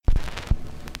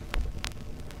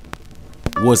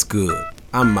What's good?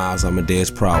 I'm Miles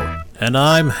Amadeus Proud. And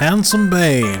I'm Handsome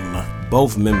Bane.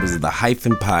 Both members of the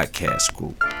Hyphen Podcast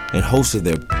Group and hosts of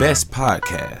their best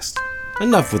podcast.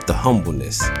 Enough with the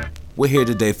humbleness. We're here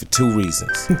today for two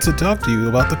reasons. To talk to you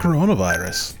about the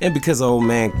coronavirus. And because old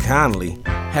man Connolly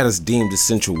had us deemed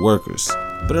essential workers.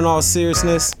 But in all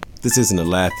seriousness, this isn't a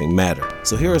laughing matter.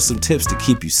 So here are some tips to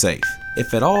keep you safe.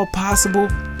 If at all possible,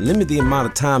 limit the amount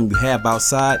of time you have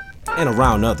outside and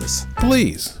around others.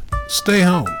 Please, stay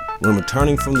home. When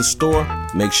returning from the store,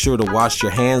 make sure to wash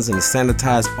your hands and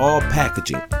sanitize all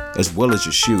packaging, as well as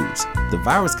your shoes. The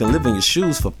virus can live in your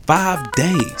shoes for 5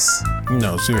 days.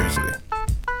 No, seriously.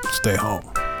 Stay home.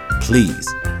 Please,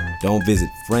 don't visit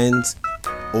friends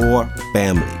or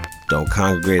family. Don't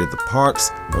congregate at the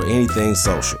parks or anything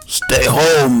social. Stay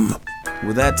home.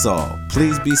 Well, that's all.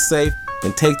 Please be safe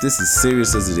and take this as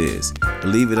serious as it is.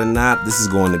 Believe it or not, this is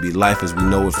going to be life as we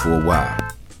know it for a while.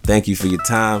 Thank you for your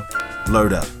time.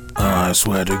 Blurred up. I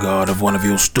swear to God, if one of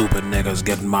you stupid niggas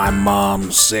get my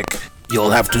mom sick, you'll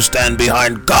have to stand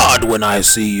behind God when I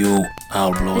see you.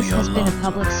 I'll blow your lungs. This has been a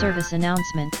public service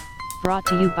announcement brought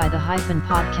to you by the Hyphen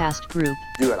Podcast Group.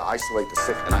 You gotta isolate the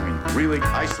sick, and I mean really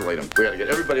isolate them. We gotta get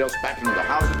everybody else back into the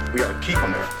houses. We gotta keep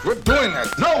them there. We're doing that.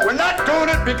 No, we're not doing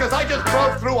it because I just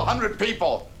drove through 100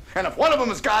 people. And if one of them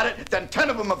has got it, then 10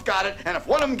 of them have got it. And if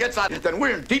one of them gets out, then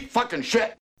we're in deep fucking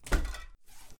shit.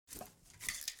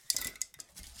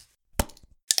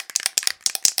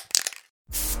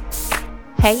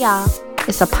 Hey y'all,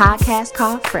 it's a podcast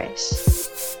called Fresh.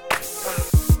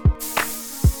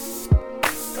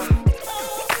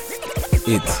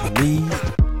 It's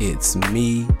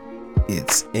me,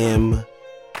 it's M.A.P.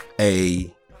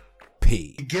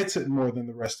 He gets it more than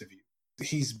the rest of you.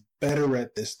 He's better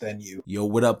at this than you. Yo,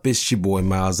 what up? It's your boy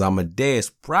Miles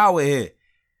Amadeus Proud here.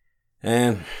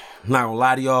 And I'm not gonna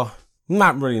lie to y'all, I'm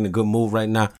not really in a good mood right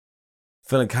now.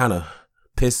 Feeling kind of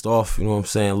pissed off, you know what I'm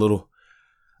saying? A little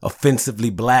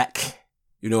offensively black,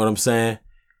 you know what I'm saying?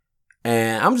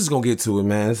 And I'm just gonna get to it,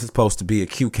 man. This is supposed to be a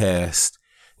Q-cast,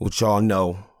 which y'all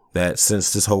know that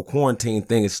since this whole quarantine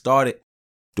thing has started,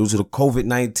 due to the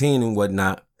COVID-19 and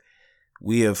whatnot,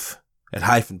 we have at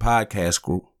Hyphen Podcast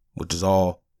Group, which is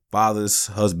all fathers,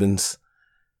 husbands,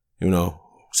 you know,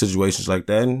 situations like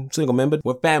that, and single men, but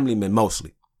we're family men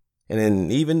mostly. And then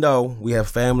even though we have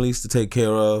families to take care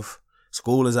of,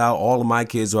 school is out, all of my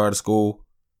kids are out of school,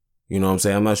 you know what I'm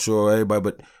saying? I'm not sure everybody,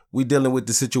 but we dealing with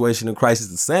the situation and crisis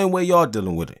the same way y'all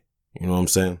dealing with it. You know what I'm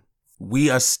saying? We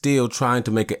are still trying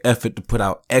to make an effort to put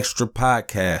out extra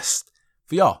podcasts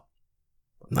for y'all.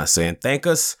 I'm not saying thank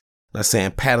us, I'm not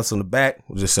saying pat us on the back.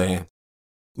 We're just saying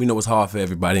we know it's hard for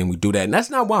everybody and we do that. And that's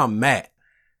not why I'm mad.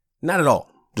 Not at all.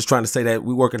 Just trying to say that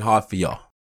we're working hard for y'all.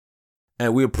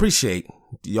 And we appreciate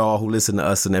y'all who listen to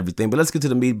us and everything. But let's get to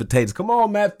the meat and potatoes. Come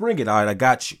on, Matt, bring it. All right, I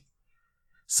got you.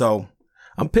 So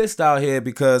I'm pissed out here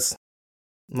because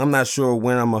I'm not sure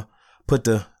when I'm going to put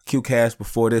the Q-cast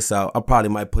before this out. I probably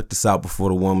might put this out before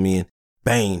the one me and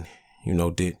Bane,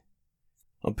 did.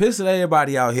 I'm pissed at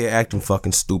everybody out here acting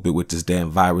fucking stupid with this damn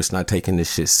virus, not taking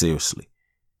this shit seriously.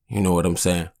 You know what I'm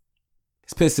saying?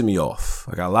 It's pissing me off.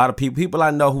 I got a lot of people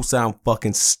I know who sound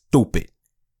fucking stupid.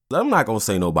 I'm not going to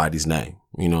say nobody's name.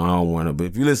 I don't want to, but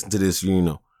if you listen to this, you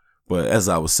know. But as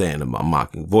I was saying in my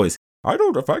mocking voice, I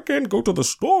don't know if I can't go to the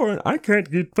store and I can't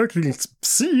get fucking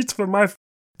seeds for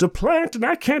to plant and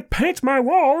I can't paint my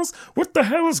walls. What the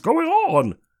hell is going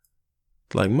on?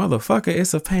 Like, motherfucker,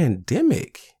 it's a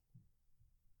pandemic.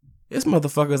 It's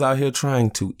motherfuckers out here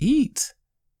trying to eat.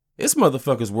 It's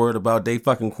motherfuckers worried about they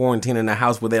fucking quarantine in the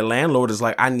house where their landlord is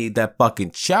like, I need that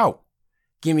fucking chow.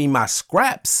 Give me my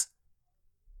scraps.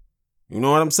 You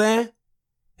know what I'm saying?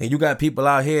 And you got people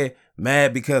out here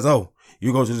mad because,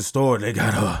 you go to the store, they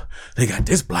got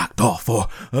this blocked off or,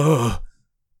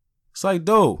 It's like,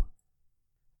 dude.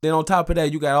 Then on top of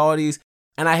that, you got all these,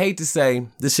 and I hate to say,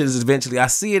 this shit is eventually, I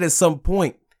see it at some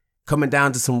point coming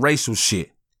down to some racial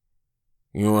shit.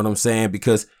 You know what I'm saying?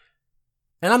 Because,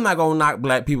 and I'm not going to knock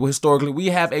black people historically, we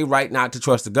have a right not to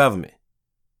trust the government.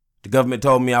 The government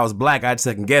told me I was black, I'd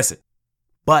second guess it.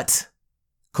 But,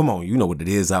 come on, you know what it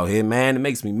is out here, man. It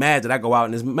makes me mad that I go out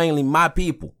and it's mainly my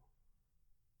people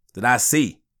that I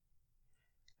see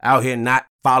out here not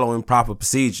following proper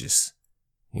procedures.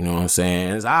 You know what I'm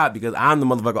saying? It's odd because I'm the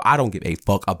motherfucker. I don't give a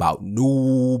fuck about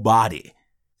nobody.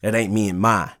 That ain't me and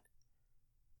mine.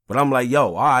 But I'm like,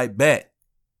 yo, all right, bet.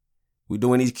 We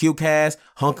doing these Q-casts,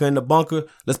 hunker in the bunker.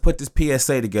 Let's put this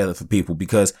PSA together for people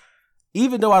because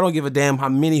even though I don't give a damn how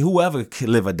many, whoever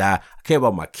can live or die, I care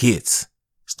about my kids.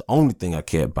 It's the only thing I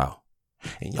care about.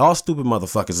 And y'all stupid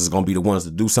motherfuckers is going to be the ones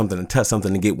to do something and touch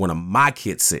something to get one of my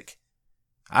kids sick.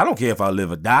 I don't care if I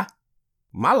live or die.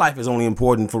 My life is only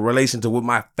important for relation to what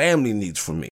my family needs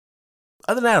from me.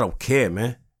 Other than that, I don't care,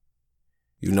 man.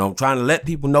 You know, I'm trying to let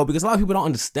people know because a lot of people don't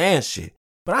understand shit.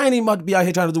 But I ain't even about to be out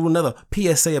here trying to do another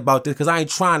PSA about this because I ain't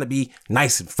trying to be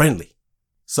nice and friendly.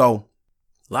 So,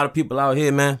 a lot of people out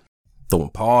here, man, throwing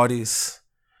parties.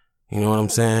 You know what I'm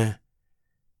saying?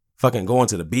 Fucking going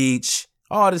to the beach.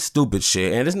 All this stupid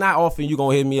shit. And it's not often you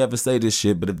gonna hear me ever say this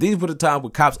shit, but if these were the times where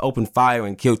cops opened fire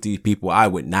and killed these people, I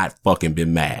would not fucking be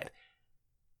mad.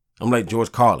 I'm like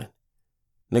George Carlin.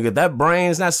 Nigga, if that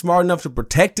brain's not smart enough to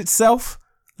protect itself,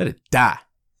 let it die.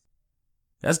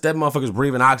 That's that motherfucker's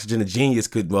breathing oxygen a genius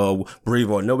could breathe,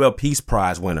 or a Nobel Peace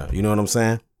Prize winner. You know what I'm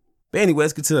saying? But anyway,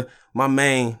 let's get to my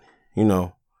main,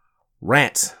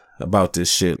 rant about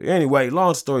this shit. Anyway,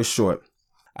 long story short,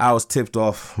 I was tipped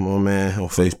off from a man on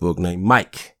Facebook named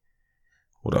Mike.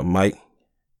 What up, Mike?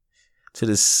 To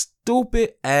this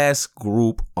stupid ass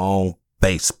group on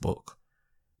Facebook.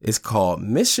 It's called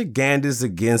Michiganders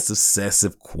Against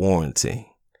Excessive Quarantine.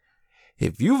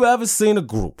 If you've ever seen a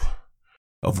group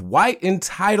of white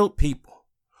entitled people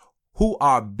who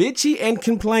are bitchy and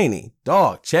complaining,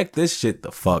 dog, check this shit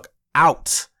the fuck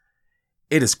out.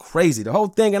 It is crazy. The whole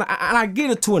thing, and I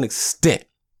get it to an extent.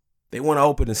 They want to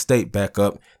open the state back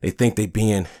up. They think they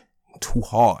being too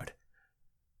hard.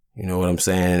 You know what I'm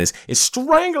saying? It's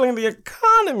strangling the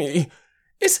economy.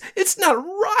 It's not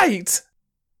right.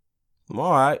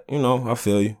 All right, I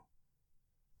feel you.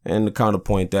 And to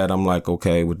counterpoint that, I'm like,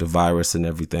 okay, with the virus and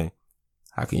everything,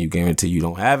 how can you guarantee you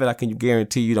don't have it? How can you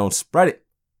guarantee you don't spread it?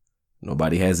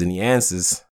 Nobody has any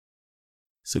answers.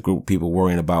 It's a group of people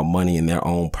worrying about money and their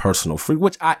own personal freedom,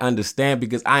 which I understand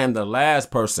because I am the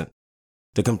last person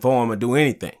to conform or do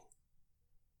anything.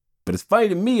 But it's funny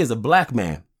to me as a black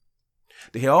man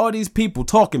to hear all these people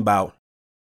talking about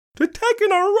they're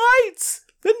taking our rights.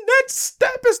 The next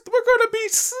step is we're going to be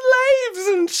slaves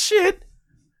and shit.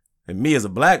 And me as a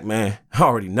black man, I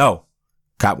already know.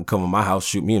 Cop can come in my house,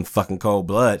 shoot me in fucking cold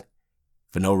blood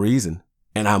for no reason.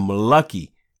 And I'm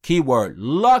lucky, keyword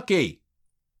lucky,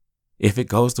 if it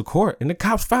goes to court and the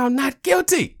cops found not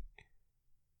guilty.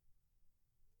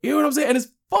 You know what I'm saying? And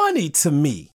it's funny to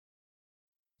me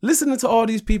listening to all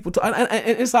these people talk, and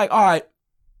it's like, all right,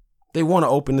 they want to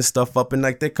open this stuff up and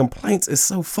like their complaints is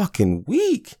so fucking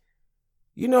weak.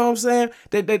 You know what I'm saying?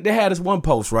 They had this one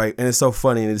post, right? And it's so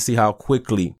funny to see how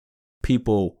quickly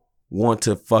people want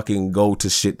to fucking go to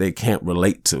shit they can't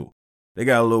relate to. They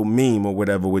got a little meme or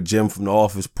whatever with Jim from The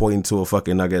Office pointing to a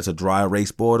fucking, I guess, a dry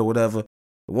erase board or whatever.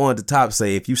 The one at the top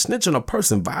say, if you snitch on a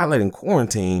person violating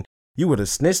quarantine, you would have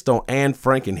snitched on Anne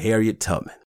Frank and Harriet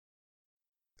Tubman.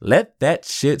 Let that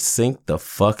shit sink the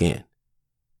fuck in.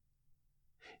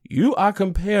 You are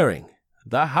comparing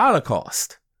the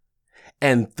Holocaust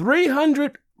and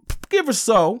 300, give or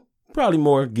so, probably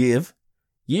more give,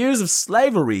 years of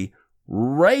slavery,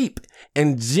 rape,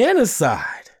 and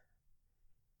genocide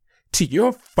to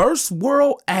your first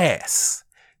world ass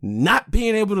not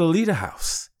being able to leave the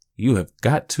house. You have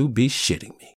got to be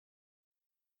shitting me.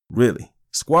 Really.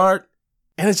 Squirt.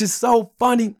 And it's just so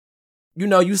funny.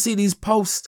 You see these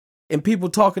posts and people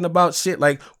talking about shit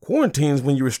like quarantines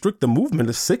when you restrict the movement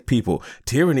of sick people.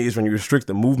 Tyranny is when you restrict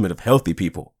the movement of healthy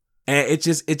people. And it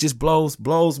just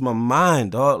blows my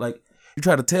mind, dog. Like, you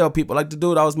try to tell people, like the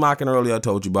dude I was mocking earlier, I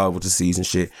told you about with the season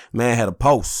shit. Man had a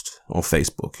post on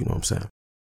Facebook, you know what I'm saying?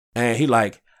 And he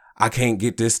like, I can't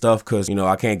get this stuff because,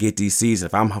 I can't get these seeds.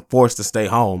 If I'm forced to stay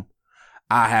home,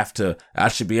 I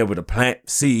should be able to plant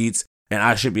seeds and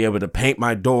I should be able to paint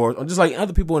my doors. Just like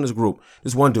other people in this group.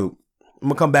 This one dude, I'm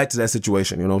going to come back to that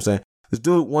situation, you know what I'm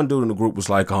saying? One dude in the group was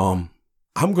like,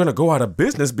 I'm going to go out of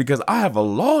business because I have a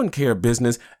lawn care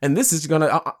business and this is it's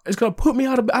going to put me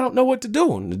out of, I don't know what to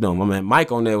do. And, my man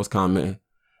Mike on there was commenting,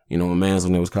 my man's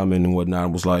on there was commenting and whatnot,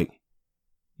 and was like,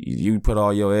 you put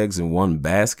all your eggs in one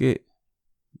basket?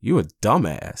 You a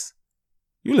dumbass.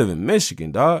 You live in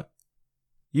Michigan, dog.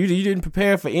 You didn't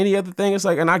prepare for any other thing. It's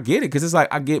like, and I get it, because it's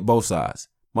like, I get both sides.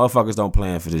 Motherfuckers don't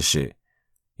plan for this shit.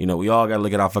 We all got to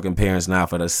look at our fucking parents now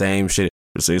for the same shit.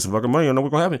 To save some fucking money, I know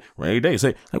what's going to happen. Rainy day.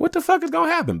 Say, like, what the fuck is going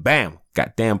to happen? Bam.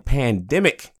 Goddamn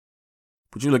pandemic.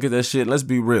 But you look at that shit, let's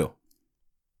be real.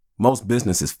 Most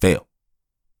businesses fail.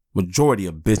 Majority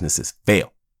of businesses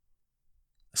fail.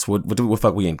 That's what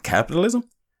fuck we in capitalism?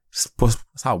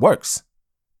 That's how it works.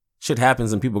 Shit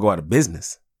happens and people go out of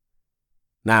business.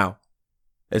 Now,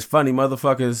 it's funny,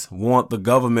 motherfuckers want the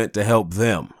government to help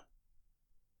them.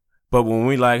 But when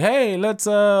we like, hey, let's,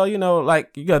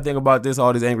 like, you got to think about this,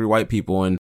 all these angry white people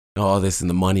and all this and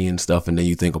the money and stuff. And then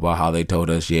you think about how they told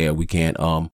us, yeah, we can't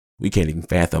even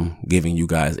fathom giving you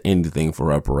guys anything for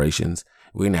reparations.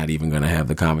 we're not even going to have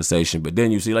the conversation. But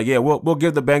then you see, like, yeah, we'll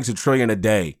give the banks $1 trillion a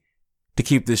day to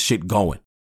keep this shit going.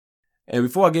 And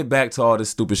before I get back to all this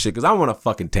stupid shit, because I'm on a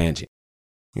fucking tangent,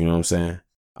 you know what I'm saying?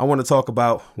 I want to talk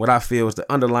about what I feel is the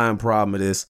underlying problem of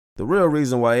this, the real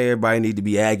reason why everybody need to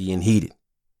be aggy and heated.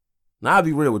 Now, I'll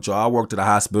be real with y'all. I worked at a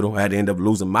hospital. I had to end up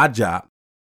losing my job.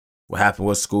 What happened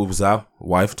was school was out.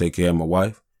 Wife, take care of my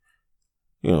wife.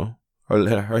 You know,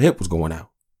 her hip was going out.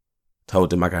 Told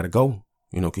them I got to go.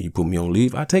 You know, can you put me on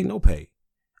leave? I take no pay.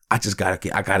 I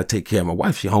got to take care of my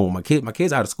wife. She home with my kids. My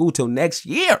kids out of school till next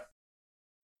year.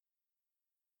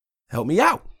 Help me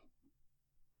out.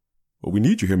 Well, we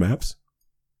need you here, Maps.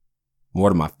 More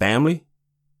to my family?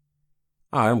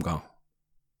 All right, I'm gone.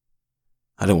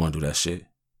 I didn't want to do that shit.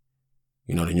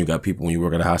 You know, then you got people when you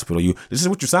work at a hospital, this is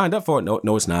what you signed up for? No,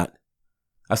 it's not.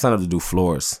 I signed up to do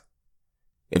floors.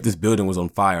 If this building was on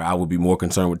fire, I would be more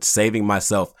concerned with saving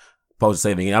myself opposed to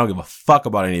saving it. I don't give a fuck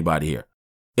about anybody here.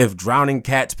 If drowning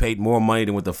cats paid more money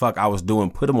than what the fuck I was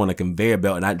doing, put them on a conveyor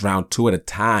belt and I drown 2 at a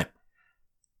time.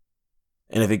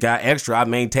 And if it got extra, I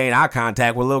maintain eye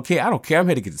contact with a little kid. I don't care. I'm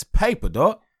here to get this paper,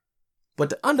 dog. But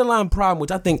the underlying problem,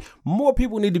 which I think more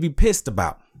people need to be pissed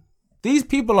about, these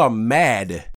people are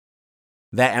mad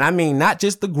that, and I mean not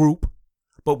just the group,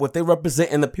 but what they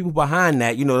represent and the people behind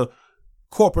that, you know,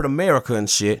 corporate America and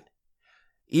shit.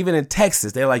 Even in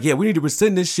Texas, they're like, yeah, we need to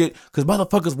rescind this shit because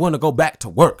motherfuckers want to go back to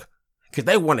work because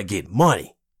they want to get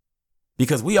money.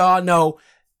 Because we all know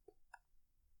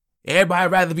everybody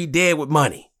rather be dead with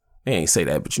money. They ain't say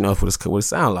that, but you know what it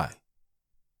sound like.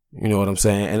 You know what I'm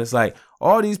saying? And it's like,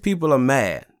 all these people are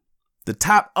mad. The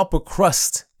top upper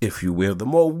crust, if you will, the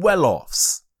more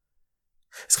well-offs.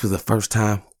 It's because the first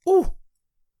time, ooh,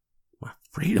 my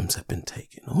freedoms have been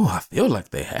taken. Oh, I feel like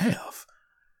they have.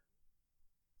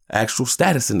 Actual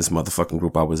status in this motherfucking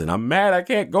group I was in. I'm mad I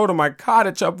can't go to my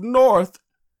cottage up north.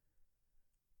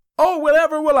 Oh,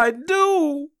 whatever will I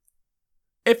do?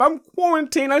 If I'm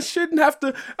quarantined, I shouldn't have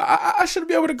to, I should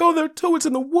be able to go there too. It's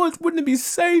in the woods. Wouldn't it be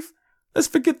safe? Let's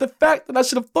forget the fact that I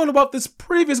should have thought about this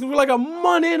previously. We're like a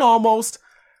month in almost.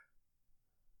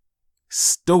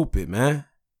 Stupid, man.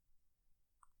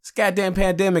 It's goddamn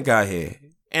pandemic out here.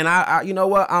 And I you know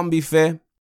what? I'm gonna be fair.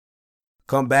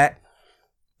 Come back.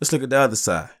 Let's look at the other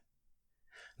side.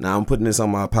 Now I'm putting this on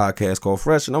my podcast called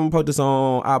Fresh, and I'm gonna put this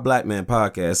on our Black Man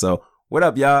podcast. So what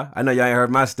up, y'all? I know y'all ain't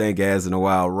heard my stank ass in a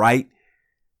while, right?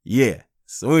 Yeah.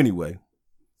 So anyway,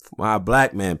 for my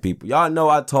Black Man people, y'all know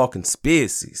I talk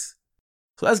conspiracies.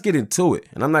 So let's get into it.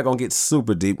 And I'm not going to get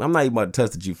super deep. I'm not even about to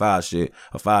touch the G5 shit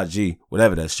or 5G,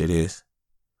 whatever that shit is.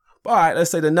 But all right, let's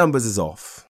say the numbers is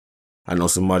off. I know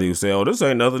somebody who say, oh, this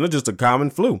ain't nothing. It's just a common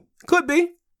flu. Could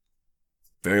be.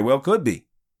 Very well could be.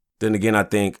 Then again, I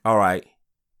think, all right,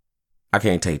 I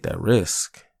can't take that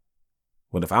risk.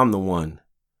 What if I'm the one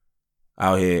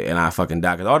out here and I fucking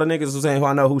die? Because all the niggas who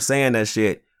I know who's saying that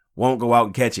shit won't go out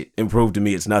and catch it and prove to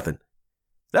me it's nothing.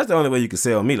 That's the only way you can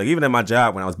sell me. Like, even at my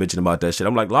job when I was bitching about that shit,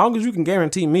 I'm like, long as you can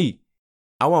guarantee me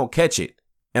I won't catch it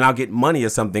and I'll get money or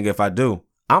something if I do,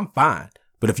 I'm fine.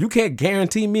 But if you can't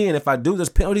guarantee me and if I do, there's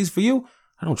penalties for you,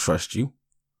 I don't trust you.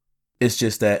 It's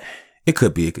just that it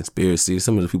could be a conspiracy.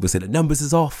 Some of the people say the numbers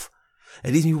is off.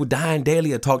 And these people dying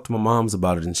daily. I talk to my moms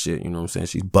about it and shit. You know what I'm saying?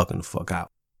 She's bucking the fuck out.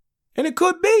 And it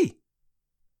could be.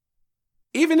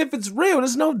 Even if it's real,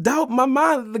 there's no doubt in my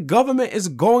mind that the government is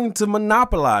going to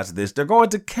monopolize this. They're going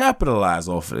to capitalize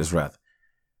off of this, rather.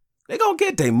 They're going to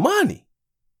get their money.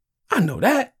 I know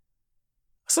that.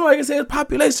 Somebody can say it's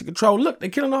population control. Look, they're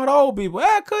killing all the old people.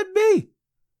 Yeah, it could be.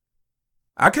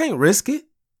 I can't risk it.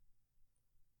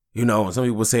 You know, when some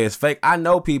people say it's fake, I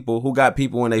know people who got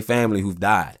people in their family who've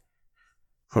died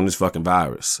from this fucking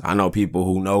virus. I know people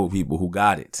who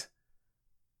got it.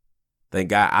 Thank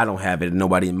God I don't have it and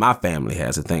nobody in my family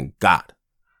has it. Thank God.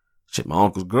 Shit, my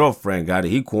uncle's girlfriend got it.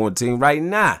 He quarantined right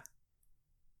now.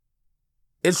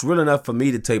 It's real enough for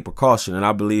me to take precaution. And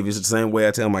I believe it's the same way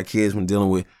I tell my kids when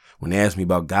they ask me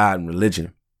about God and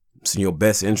religion. It's in your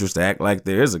best interest to act like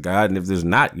there is a God. And if there's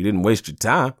not, you didn't waste your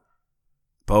time.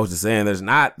 Opposed to saying there's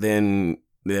not, then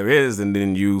there is, and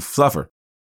then you suffer.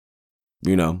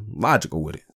 You know, logical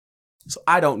with it. So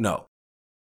I don't know.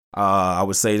 I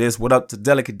would say this, what up to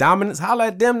Delicate Dominance? Holla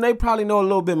at them. They probably know a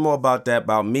little bit more about that,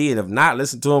 about me. And if not,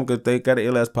 listen to them because they got an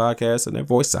ill-ass podcast and their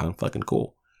voice sound fucking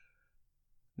cool.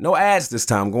 No ads this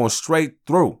time, going straight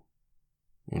through.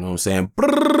 You know what I'm saying?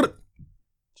 Brrr,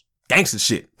 gangster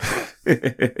shit.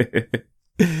 But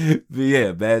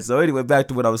yeah, man. So anyway, back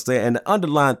to what I was saying. And the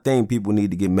underlying thing people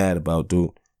need to get mad about,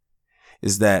 dude,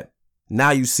 is that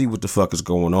now you see what the fuck is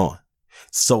going on.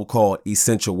 So-called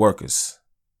essential workers.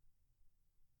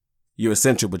 You're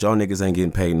essential, but y'all niggas ain't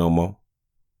getting paid no more.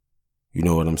 You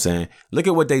know what I'm saying? Look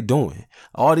at what they doing.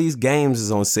 All these games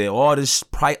is on sale. All the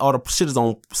shit is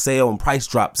on sale and price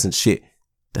drops and shit.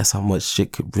 That's how much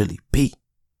shit could really be.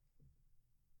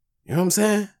 You know what I'm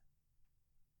saying?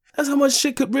 That's how much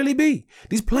shit could really be.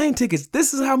 These plane tickets,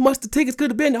 this is how much the tickets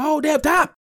could have been the whole damn time.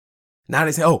 Now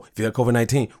they say, oh, if you have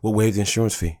COVID-19, we'll waive the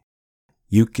insurance fee.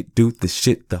 You could do the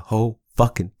shit the whole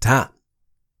fucking time.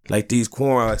 Like these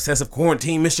excessive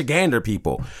quarantine Michigander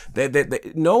people.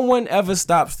 No one ever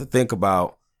stops to think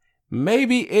about,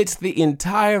 maybe it's the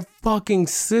entire fucking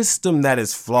system that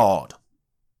is flawed.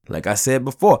 Like I said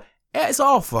before, it's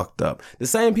all fucked up. The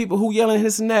same people who yelling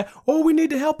this and that, oh, we need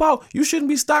to help out. You shouldn't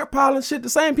be stockpiling shit. The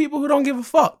same people who don't give a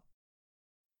fuck.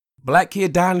 Black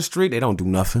kid die in the street, they don't do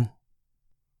nothing.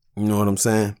 You know what I'm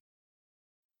saying?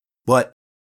 But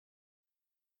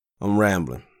I'm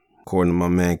rambling. According to my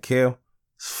man Kel,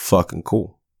 it's fucking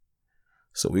cool.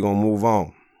 So we gonna move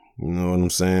on. You know what I'm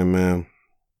saying, man?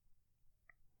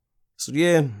 So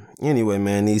yeah, anyway,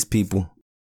 man, these people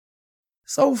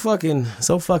so fucking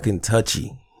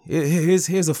touchy.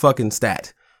 Here's a fucking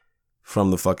stat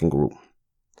from the fucking group.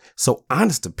 So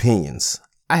honest opinions,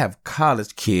 I have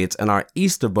college kids and our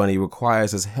Easter bunny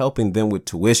requires us helping them with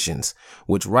tuitions,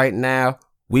 which right now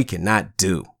we cannot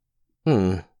do.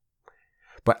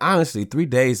 But honestly, 3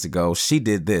 days ago, she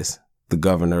did this. The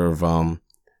governor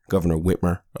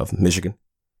Whitmer of Michigan.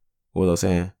 What was I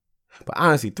saying? But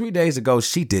honestly, 3 days ago,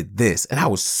 she did this. And I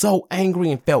was so angry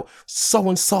and felt so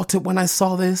insulted when I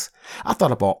saw this. I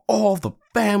thought about all the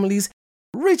families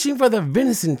reaching for the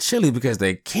venison chili because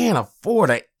they can't afford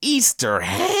an Easter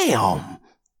ham.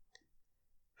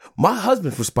 My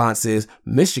husband's response is,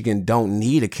 Michigan don't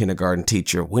need a kindergarten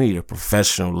teacher. We need a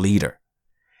professional leader.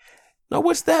 Now,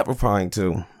 what's that referring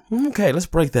to? Okay, let's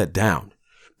break that down.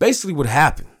 Basically, what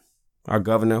happened, our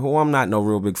governor, who I'm not no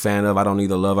real big fan of, I don't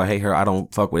either love or hate her, I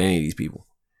don't fuck with any of these people.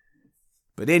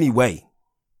 But anyway,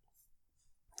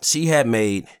 she had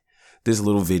made this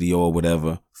little video or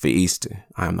whatever for Easter.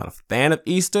 I am not a fan of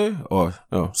Easter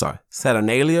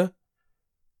Saturnalia.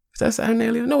 Is that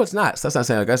Saturnalia? No, it's not. That's not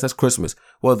saying. I guess that's Christmas.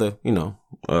 Well,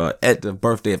 at the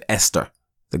birthday of Esther,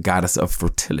 the goddess of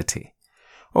fertility,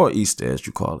 or Easter as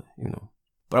you call it,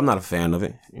 But I'm not a fan of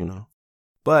it,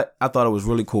 But I thought it was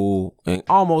really cool and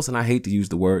I hate to use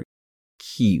the word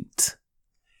cute,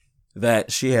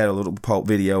 that she had a little pulp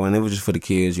video and it was just for the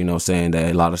kids, saying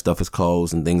that a lot of stuff is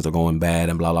closed and things are going bad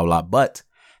and blah, blah, blah. But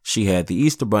she had the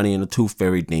Easter Bunny and the Tooth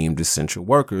Fairy deemed essential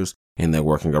workers and they're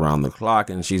working around the clock.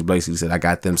 And she's basically said, I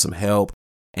got them some help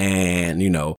and,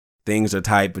 things are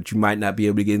tight, but you might not be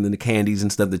able to get into the candies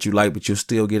and stuff that you like, but you'll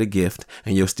still get a gift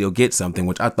and you'll still get something,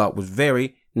 which I thought was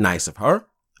very nice of her.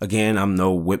 Again, I'm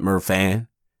no Whitmer fan.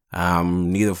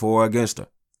 I'm neither for or against her.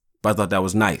 But I thought that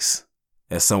was nice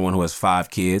as someone who has 5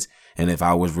 kids. And if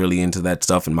I was really into that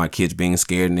stuff and my kids being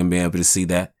scared and them being able to see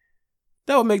that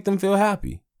would make them feel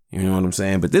happy. You know what I'm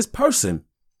saying? But this person,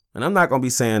 and I'm not going to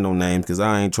be saying no names because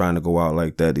I ain't trying to go out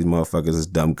like that. These motherfuckers is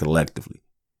dumb collectively.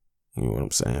 You know what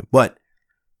I'm saying? But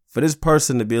for this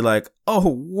person to be like, oh,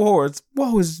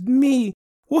 woe is me.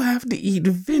 We'll have to eat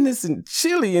venison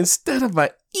chili instead of an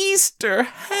Easter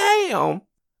ham.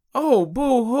 Oh,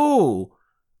 boo-hoo.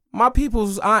 My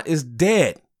people's aunt is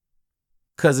dead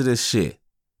because of this shit.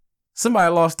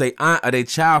 Somebody lost their aunt or their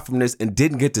child from this and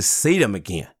didn't get to see them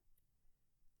again.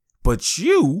 But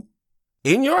you,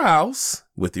 in your house,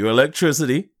 with your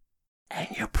electricity and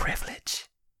your privilege,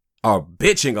 are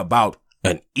bitching about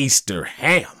an Easter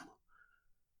ham.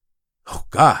 Oh,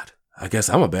 God, I guess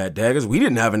I'm a bad dad because we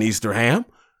didn't have an Easter ham.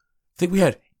 I think we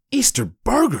had Easter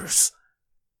burgers.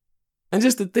 And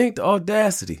just to think the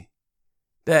audacity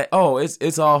that,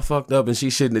 it's all fucked up and she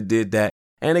shouldn't have did that.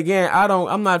 And again,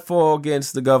 I'm not for or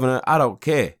against the governor. I don't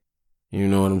care. You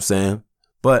know what I'm saying?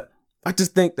 But I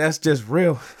just think that's just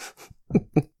real.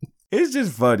 It's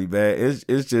just funny, man.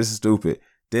 It's just stupid.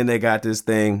 Then they got this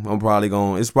thing.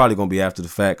 It's probably going to be after the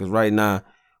fact. Because right now,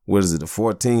 what is it, the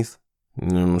 14th? You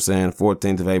know what I'm saying?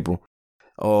 14th of April.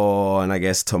 Oh, and I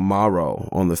guess tomorrow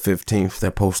on the 15th, they're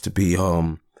supposed to be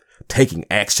taking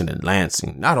action in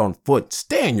Lansing. Not on foot.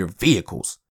 Stay in your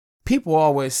vehicles. People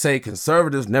always say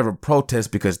conservatives never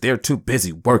protest because they're too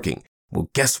busy working. Well,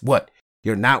 guess what?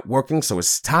 You're not working, so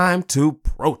it's time to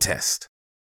protest.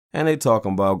 And they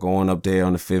talking about going up there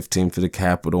on the 15th to the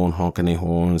Capitol and honking their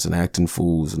horns and acting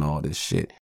fools and all this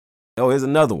shit. Oh, here's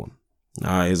another one. All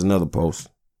right, here's another post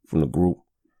from the group.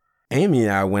 Amy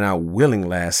and I went out wheeling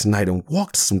last night and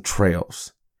walked some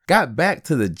trails. Got back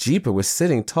to the Jeep and was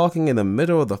sitting talking in the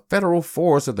middle of the federal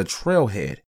forest at the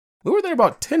trailhead. We were there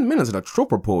about 10 minutes and a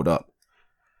trooper pulled up.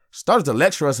 Started to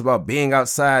lecture us about being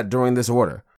outside during this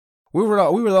order. We were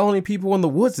the only people in the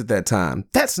woods at that time.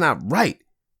 That's not right.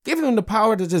 Giving them the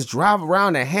power to just drive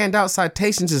around and hand out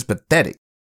citations is pathetic.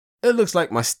 It looks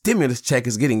like my stimulus check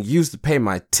is getting used to pay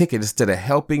my ticket instead of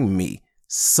helping me.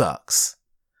 Sucks.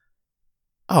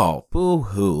 Oh,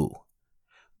 boo-hoo.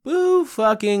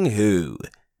 Boo-fucking-hoo.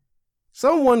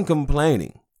 Someone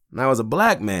complaining. Now, as a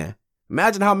black man,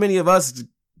 imagine how many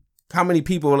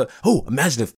people,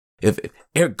 imagine if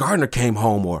Eric Gardner came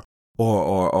home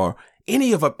or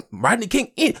any of Rodney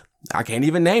King, I can't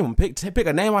even name them. Pick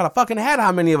a name out of fucking hat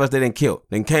how many of us they didn't kill.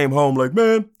 Then came home like,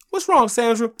 man, what's wrong,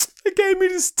 Sandra? They gave me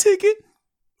this ticket.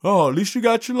 Oh, at least you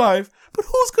got your life. But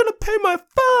who's going to pay my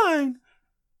fine?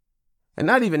 And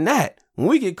not even that. When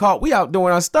we get caught, we out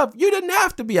doing our stuff. You didn't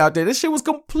have to be out there. This shit was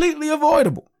completely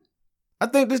avoidable. I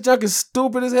think this junk is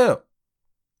stupid as hell.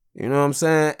 You know what I'm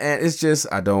saying? And it's just,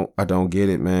 I don't get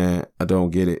it, man. I don't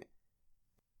get it.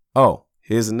 Oh,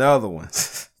 here's another one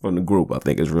from the group I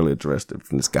think is really interesting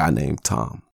from this guy named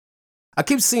Tom. I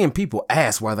keep seeing people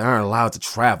ask why they aren't allowed to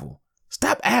travel.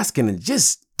 Stop asking and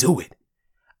just do it.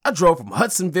 I drove from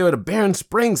Hudsonville to Barron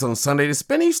Springs on Sunday to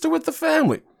spend Easter with the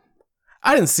family.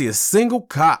 I didn't see a single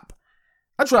cop.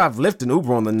 I drive Lyft and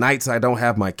Uber on the nights I don't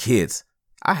have my kids.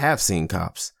 I have seen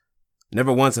cops.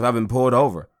 Never once have I been pulled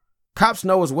over. Cops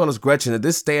know as well as Gretchen that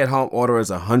this stay-at-home order is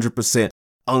 100%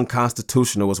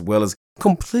 unconstitutional as well as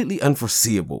completely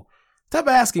unforeseeable. Stop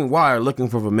asking why or looking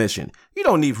for permission. You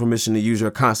don't need permission to use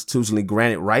your constitutionally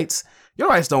granted rights. Your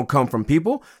rights don't come from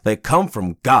people. They come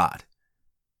from God.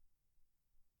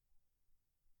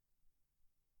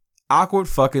 Awkward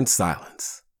fucking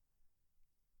silence.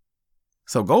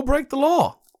 So go break the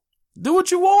law. Do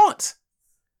what you want.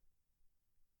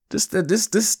 This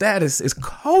status is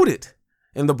coded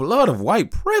in the blood of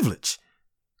white privilege.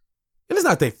 And it's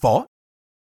not their fault.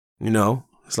 You know,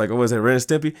 it's like, what is it, Ren and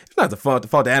Stimpy? It's not the fault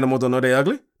the animals don't know they're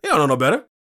ugly. They don't know no better.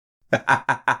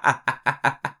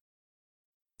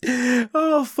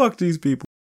 Oh, fuck these people.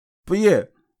 But yeah,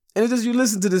 and it's just, you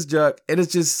listen to this junk, and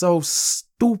it's just so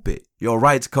stupid. Your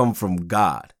rights come from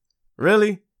God.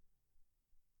 Really?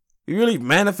 You really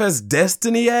manifest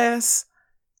destiny, ass?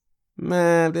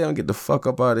 Man, they don't get the fuck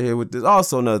up out of here with this.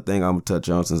 Also, another thing I'm gonna touch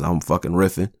on since I'm fucking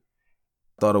riffing.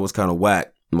 Thought it was kind of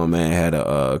whack. My man had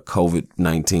a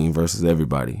COVID-19 versus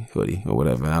everybody hoodie or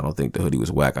whatever. I don't think the hoodie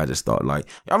was whack. I just thought like,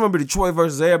 y'all remember Detroit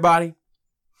versus everybody?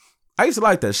 I used to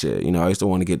like that shit. You know, I used to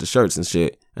want to get the shirts and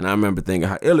shit. And I remember thinking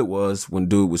how ill it was when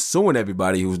dude was suing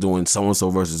everybody who was doing so-and-so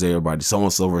versus everybody,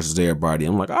 so-and-so versus everybody.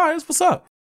 I'm like, all right, that's what's up.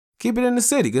 Keep it in the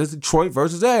city because it's Detroit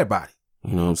versus everybody.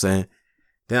 You know what I'm saying?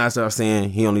 Then I started saying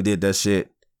he only did that shit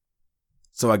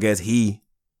so I guess he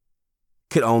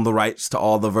could own the rights to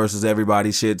all the versus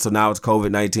everybody shit. So now it's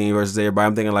COVID-19 versus everybody.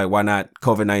 I'm thinking like, why not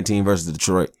COVID-19 versus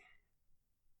Detroit?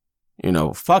 You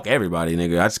know, fuck everybody,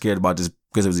 nigga. I just cared about this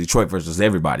because it was Detroit versus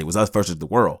everybody. It was us versus the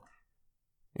world.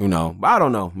 You know, I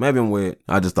don't know. Maybe I'm weird.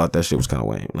 I just thought that shit was kind of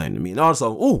lame to me. And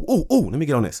also, let me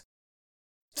get on this.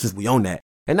 Since we own that.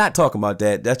 And not talking about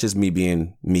that. That's just me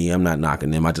being me. I'm not knocking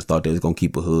them. I just thought they was going to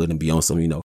keep a hood and be on some, you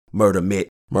know, murder myth,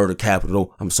 murder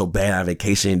capital. I'm so bad on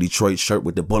vacation in Detroit shirt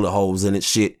with the bullet holes in it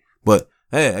shit. But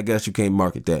hey, I guess you can't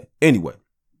market that. Anyway,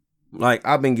 like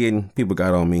I've been getting, people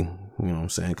got on me, you know what I'm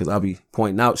saying? Because I'll be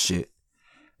pointing out shit.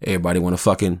 Everybody want to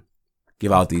fucking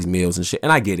give out these meals and shit.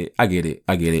 And I get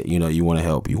it. You know, you want to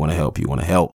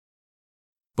help.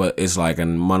 But it's like,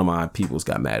 and one of my peoples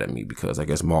got mad at me because I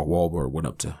guess Mark Wahlberg went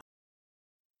up to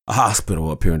a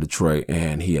hospital up here in Detroit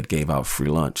and he had gave out free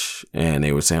lunch. And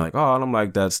they were saying like, oh, and I'm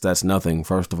like, that's nothing.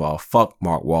 First of all, fuck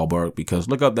Mark Wahlberg because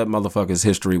look up that motherfucker's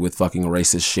history with fucking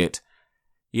racist shit.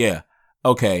 Yeah.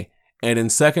 Okay. And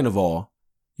then second of all,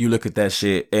 you look at that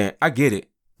shit and I get it,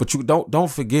 but you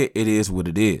don't forget it is what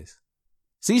it is.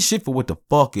 See shit for what the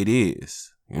fuck it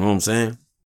is. You know what I'm saying?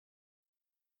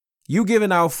 You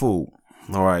giving out food.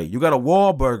 All right. You got a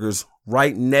Wahlburgers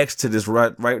right next to this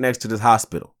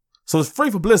hospital. So it's free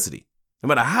publicity. No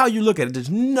matter how you look at it, there's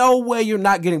no way you're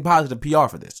not getting positive PR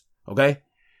for this. Okay?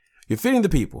 You're feeding the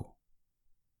people.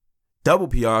 Double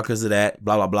PR because of that,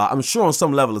 blah, blah, blah. I'm sure on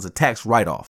some level it's a tax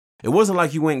write-off. It wasn't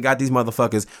like you went and got these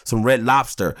motherfuckers some Red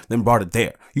Lobster, then brought it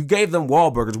there. You gave them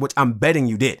Wahlburgers, which I'm betting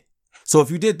you did. So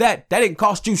if you did that, that didn't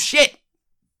cost you shit.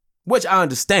 Which I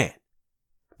understand.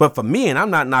 But for me, and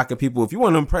I'm not knocking people, if you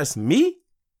want to impress me,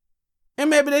 and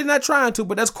maybe they're not trying to,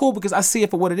 but that's cool because I see it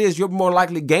for what it is. You're more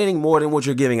likely gaining more than what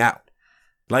you're giving out.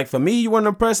 Like for me, you want to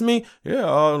impress me? Yeah,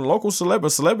 local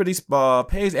celebrity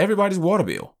pays everybody's water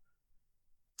bill.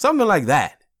 Something like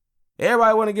that.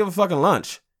 Everybody want to give a fucking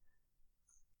lunch.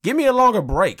 Give me a longer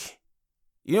break.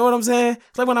 You know what I'm saying?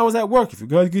 It's like when I was at work. If you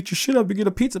guys get your shit up and get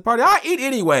a pizza party, I eat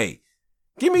anyway.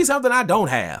 Give me something I don't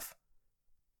have.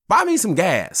 Buy me some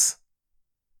gas.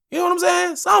 You know what I'm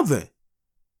saying? Something.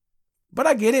 But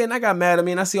I get it, and I got mad at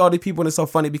me, and I see all these people, and it's so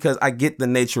funny because I get the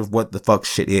nature of what the fuck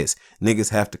shit is. Niggas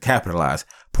have to capitalize.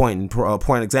 Point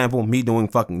example, me doing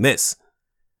fucking this.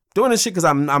 Doing this shit because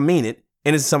I mean it,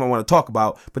 and it's something I want to talk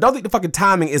about, but don't think the fucking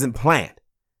timing isn't planned.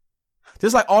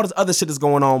 Just like all this other shit that's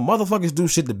going on, motherfuckers do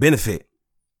shit to benefit.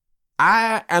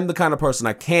 I am the kind of person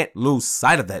I can't lose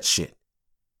sight of that shit.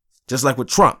 Just like with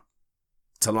Trump.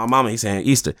 Tell my mama he's saying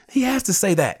Easter. He has to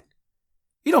say that.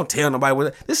 You don't tell nobody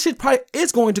what this shit probably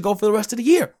is going to go for the rest of the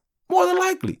year. More than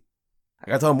likely.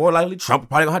 I gotta tell him more likely Trump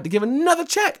probably gonna have to give another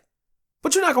check.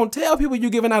 But you're not gonna tell people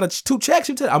you giving out 2 checks.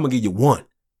 You tell I'm gonna give you 1.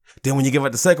 Then when you give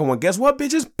out the second one, guess what,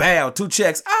 bitches? Bow, 2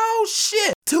 checks. Oh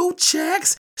shit, 2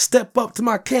 checks? Step up to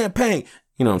my campaign.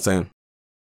 You know what I'm saying?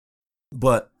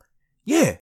 But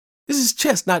yeah, this is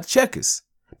chess, not checkers.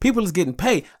 People is getting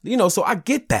paid, so I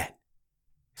get that.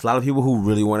 There's a lot of people who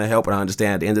really want to help, and I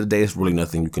understand at the end of the day, it's really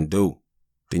nothing you can do.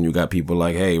 Then you got people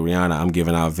like, hey, Rihanna, I'm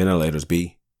giving out ventilators,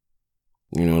 B.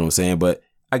 You know what I'm saying? But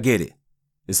I get it.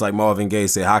 It's like Marvin Gaye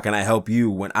said, how can I help you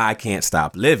when I can't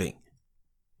stop living?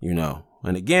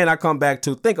 And again, I come back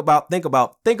to think about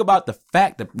the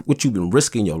fact that what you've been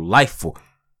risking your life for.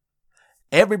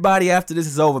 Everybody after this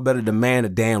is over better demand a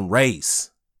damn raise.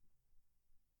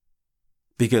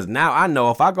 Because now I know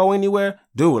if I go anywhere,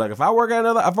 dude, like if I work at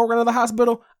another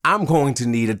hospital, I'm going to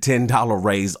need a $10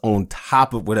 raise on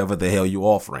top of whatever the hell you're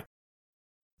offering.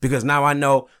 Because now I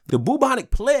know the bubonic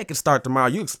plague can start tomorrow.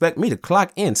 You expect me to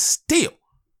clock in still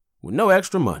with no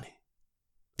extra money.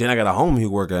 Then I got a homie who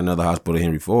work at another hospital,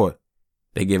 Henry Ford.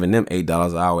 They giving them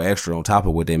 $8 an hour extra on top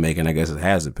of what they making, I guess, as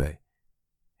hazard pay.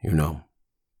 So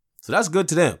that's good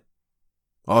to them.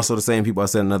 Also, the same people I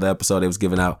said in another episode, they was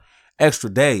giving out extra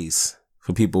days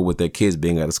for people with their kids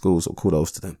being out of school, so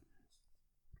kudos to them.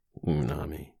 You know what I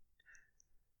mean?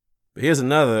 But here's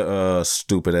another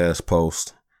stupid ass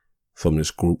post from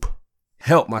this group.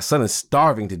 Help, my son is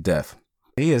starving to death.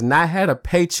 He has not had a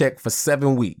paycheck for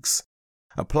 7 weeks.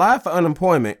 Applied for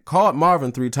unemployment, called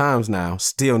Marvin 3 times now,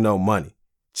 still no money.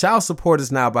 Child support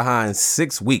is now behind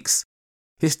 6 weeks.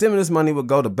 His stimulus money will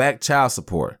go to back child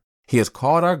support. He has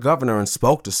called our governor and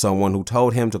spoke to someone who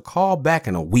told him to call back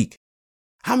in a week.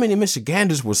 How many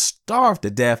Michiganders were starved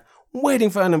to death waiting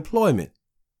for unemployment?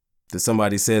 Then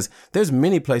somebody says, there's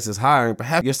many places hiring.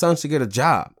 Perhaps your son should get a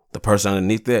job. The person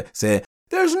underneath there said,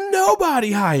 there's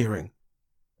nobody hiring.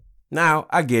 Now,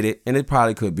 I get it, and it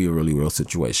probably could be a really real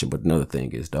situation, but another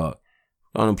thing is, dog,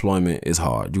 unemployment is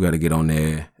hard. You got to get on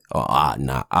there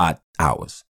odd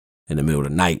hours in the middle of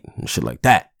the night and shit like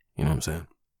that. You know what I'm saying?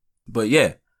 But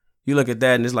yeah, you look at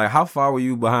that, and it's like, how far were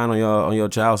you behind on your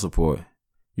child support?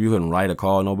 You couldn't write or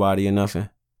call nobody or nothing.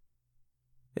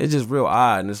 It's just real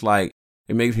odd. And it's like,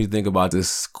 it makes me think about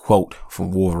this quote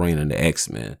from Wolverine and the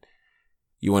X-Men.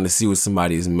 You want to see what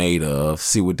somebody is made of,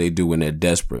 see what they do when they're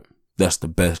desperate. That's the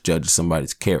best judge of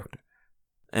somebody's character.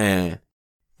 And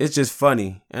it's just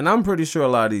funny. And I'm pretty sure a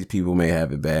lot of these people may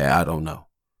have it bad. I don't know.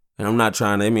 And I'm not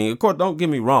trying to, of course, don't get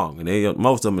me wrong. And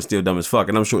most of them are still dumb as fuck.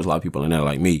 And I'm sure there's a lot of people in there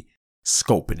like me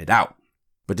scoping it out.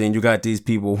 But then you got these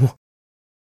people.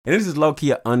 And this is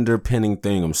low-key an underpinning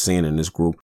thing I'm seeing in this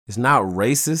group. It's not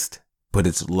racist, but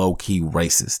it's low-key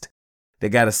racist. They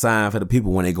got a sign for the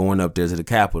people when they going up there to the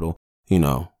Capitol,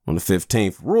 on the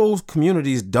 15th. Rural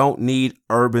communities don't need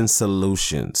urban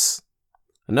solutions.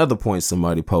 Another point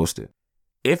somebody posted.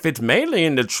 If it's mainly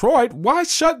in Detroit, why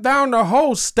shut down the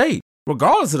whole state?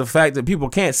 Regardless of the fact that people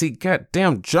can't see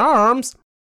goddamn germs.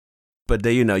 But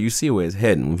then, you see where it's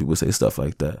heading when people say stuff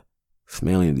like that. It's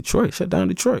mainly in Detroit. Shut down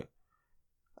Detroit.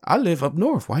 I live up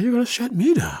north. Why you gonna shut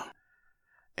me down?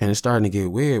 And it's starting to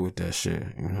get weird with that shit.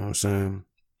 You know what I'm saying?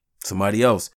 Somebody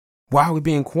else. Why are we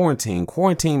being quarantined?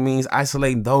 Quarantine means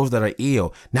isolating those that are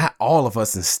ill, not all of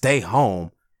us, and stay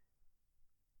home.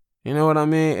 You know what I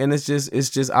mean? And it's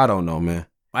just, I don't know, man.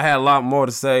 I had a lot more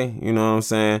to say, you know what I'm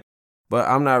saying? But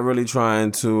I'm not really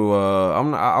trying to,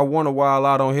 I want to wild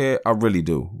out on here. I really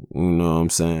do. You know what I'm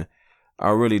saying? I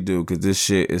really do, because this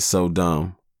shit is so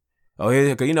dumb. Oh,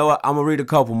 you know what? I'm going to read a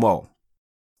couple more.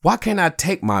 Why can't I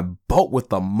take my boat with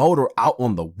the motor out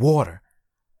on the water?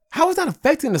 How is that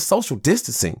affecting the social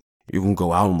distancing? You can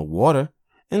go out on the water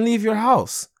and leave your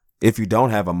house. If you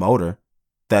don't have a motor,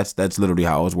 that's literally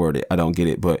how it was worded. I don't get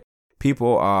it, but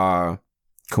people are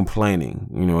complaining.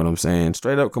 You know what I'm saying?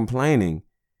 Straight up complaining.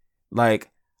 Like,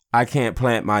 I can't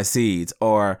plant my seeds,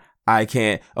 or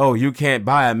you can't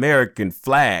buy American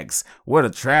flags. What a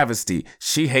travesty.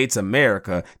 She hates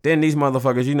America. Then these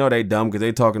motherfuckers, they dumb because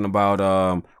they talking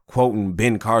about quoting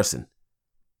Ben Carson.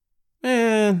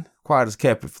 Man, quiet as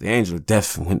kept. If the angel of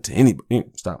death went to anybody.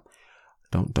 Stop.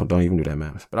 Don't even do that,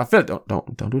 Maps. But I feel it.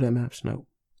 Don't do that, Maps. No.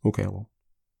 Okay, I won't.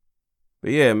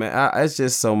 But yeah, man, it's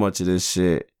just so much of this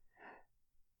shit.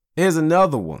 Here's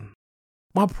another one.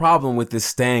 My problem with this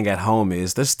staying at home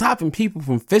is they're stopping people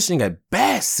from fishing at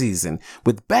bass season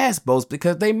with bass boats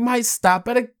because they might stop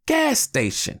at a gas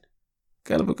station.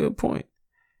 Kind of a good point.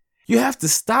 You have to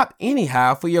stop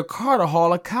anyhow for your car to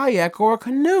haul a kayak or a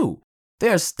canoe.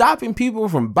 They're stopping people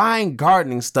from buying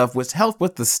gardening stuff which helps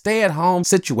with the stay-at-home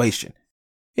situation.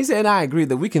 He said, I agree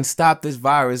that we can stop this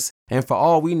virus, and for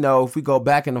all we know, if we go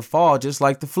back in the fall just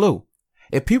like the flu.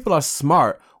 If people are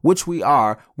smart, which we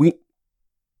are,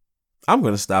 I'm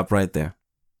going to stop right there.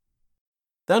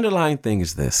 The underlying thing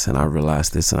is this, and I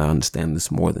realize this and I understand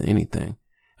this more than anything.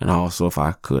 And also, if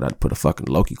I could, I'd put a fucking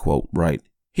Loki quote right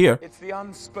here. It's the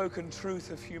unspoken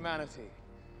truth of humanity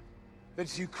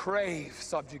that you crave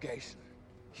subjugation.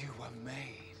 You were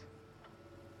made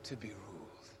to be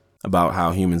ruled. About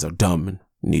how humans are dumb and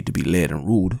need to be led and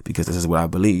ruled, because this is what I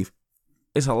believe.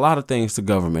 It's a lot of things the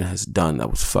government has done that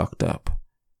was fucked up.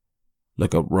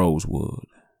 Look up Rosewood,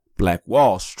 Black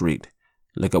Wall Street.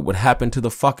 Look up what happened to the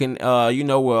fucking,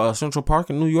 where Central Park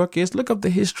in New York is. Look up the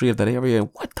history of that area and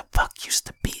what the fuck used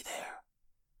to be there.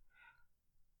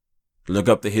 Look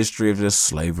up the history of just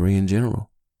slavery in general.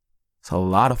 It's a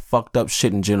lot of fucked up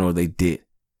shit in general they did.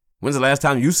 When's the last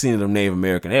time you seen them Native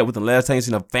American? Hey, when's the last time you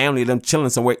seen a family of them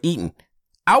chilling somewhere eating?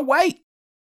 I'll wait.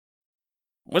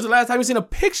 When's the last time you seen a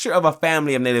picture of a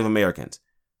family of Native Americans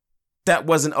that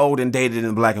wasn't old and dated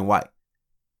in black and white?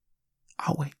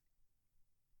 I'll wait.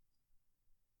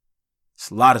 It's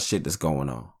a lot of shit that's going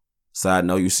on. Side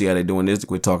note, you see how they doing this?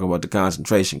 We're talking about the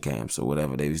concentration camps or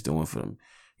whatever they was doing for them,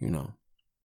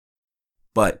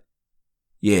 But,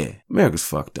 yeah, America's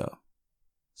fucked up.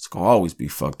 It's going to always be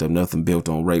fucked up. Nothing built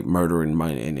on rape, murder,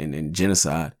 and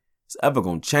genocide. It's ever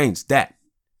going to change that.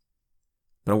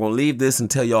 But I'm going to leave this and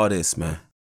tell y'all this, man.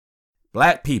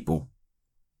 Black people,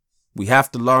 we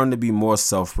have to learn to be more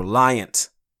self-reliant.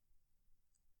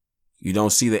 You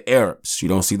don't see the Arabs. You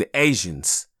don't see the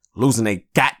Asians losing their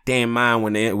goddamn mind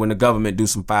when the government do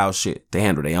some foul shit. They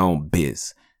handle their own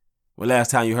biz. When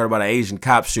last time you heard about an Asian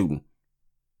cop shooting?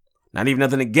 Not even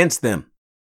nothing against them.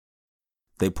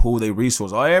 They pool their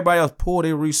resources. Everybody else pool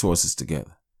their resources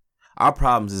together. Our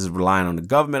problems is relying on the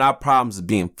government. Our problems is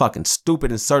being fucking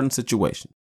stupid in certain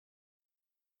situations.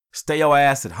 Stay your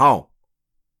ass at home.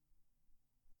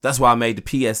 That's why I made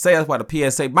the PSA. That's why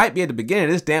the PSA might be at the beginning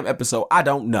of this damn episode. I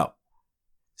don't know.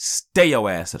 Stay your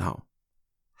ass at home.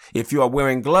 If you are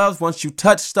wearing gloves, once you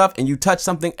touch stuff and you touch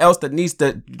something else that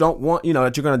you don't want,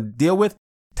 that you're going to deal with,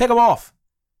 take them off.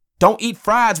 Don't eat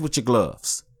fries with your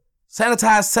gloves.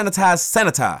 Sanitize, sanitize,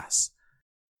 sanitize.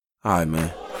 All right,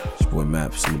 man. It's your boy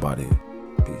Maps. I'm about here.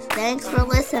 Peace. Thanks for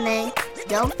listening.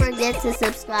 Don't forget to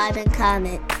subscribe and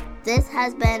comment. This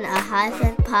has been a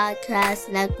Hyphen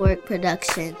Podcast Network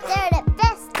production. They're the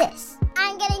bestest.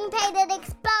 I'm getting paid at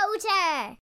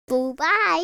exposure. Bye-bye.